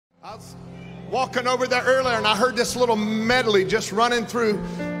I was walking over there earlier and I heard this little medley just running through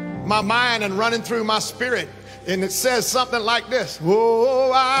my mind and running through my spirit. And it says something like this.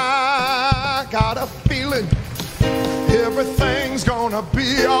 Oh, I got a feeling everything's gonna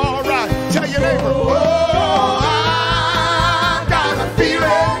be all right. Tell your neighbor. Oh, I got a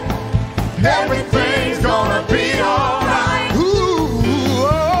feeling everything's gonna be all right. Ooh,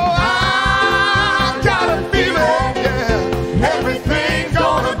 oh, I got a feeling, yeah, everything's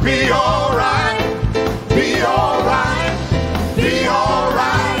gonna be all right. Be all right. Be all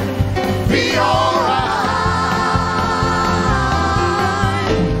right. Be all right.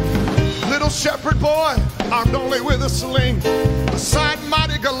 Little shepherd boy, armed only with a sling, beside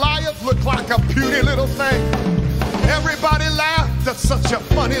mighty Goliath, looked like a puny little thing. Everybody laughed, that's such a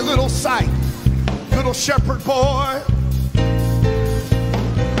funny little sight. Little shepherd boy.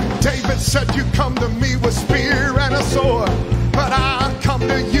 David said, you come to me with spear and a sword, but I come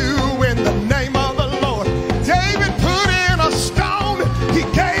to you in the name of the Lord. David put in a stone, he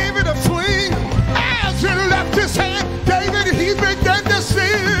gave it a fling. As it left his hand, David, he began to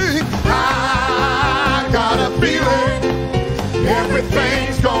sing. I got a feeling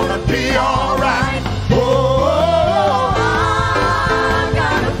everything's gonna be all right. Oh, I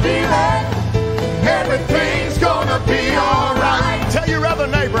got a feeling everything's gonna be all right. Tell your other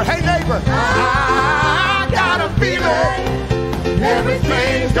neighbor, hey neighbor, I got a feeling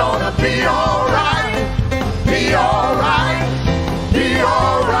everything's gonna be all right. Be all right. Be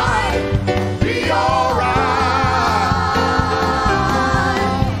all right. Be all right.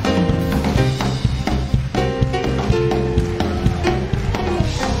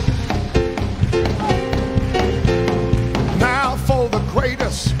 Now for the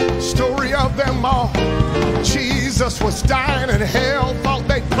greatest story of them all. Jesus was dying and hell thought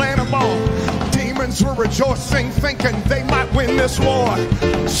they'd plan a ball. Demons were rejoicing, thinking they might win this war.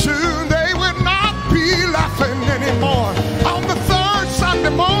 Soon they would not be laughing anymore. On the third Sunday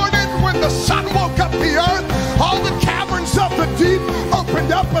morning, when the sun woke up the earth, all the caverns of the deep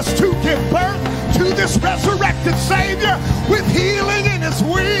opened up as to give birth to this resurrected Savior with healing in his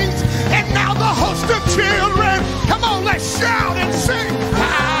wings. And now the host of children, come on, let's shout and sing.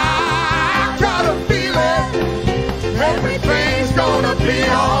 I got a feeling everything's gonna be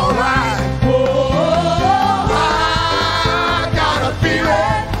all right. Oh, I got a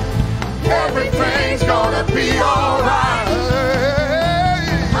feeling everything's gonna be all right.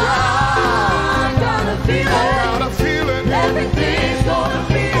 I got a feeling everything's gonna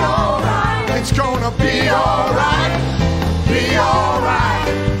be all right. It's gonna be all right. Be all right.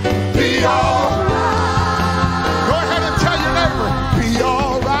 Be all right. Go ahead and tell your neighbor, be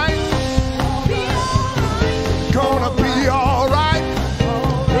all right. Gonna be all right.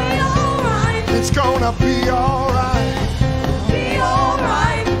 Be all right. It's gonna be all right. Be all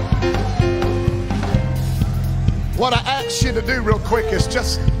right. What I ask you to do real quick is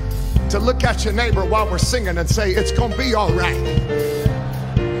just to look at your neighbor while we're singing and say, it's gonna be all right.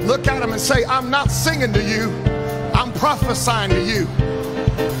 Look at him and say, I'm not singing to you, I'm prophesying to you.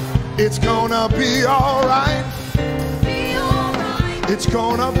 It's gonna be all right. Be all right. It's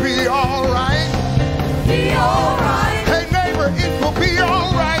gonna be all right. Be all right. Hey neighbor, it will be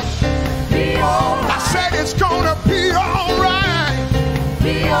all right. Be all right. I said it's gonna be all right.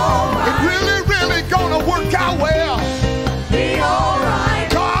 Be all right. It really, really gonna work our way.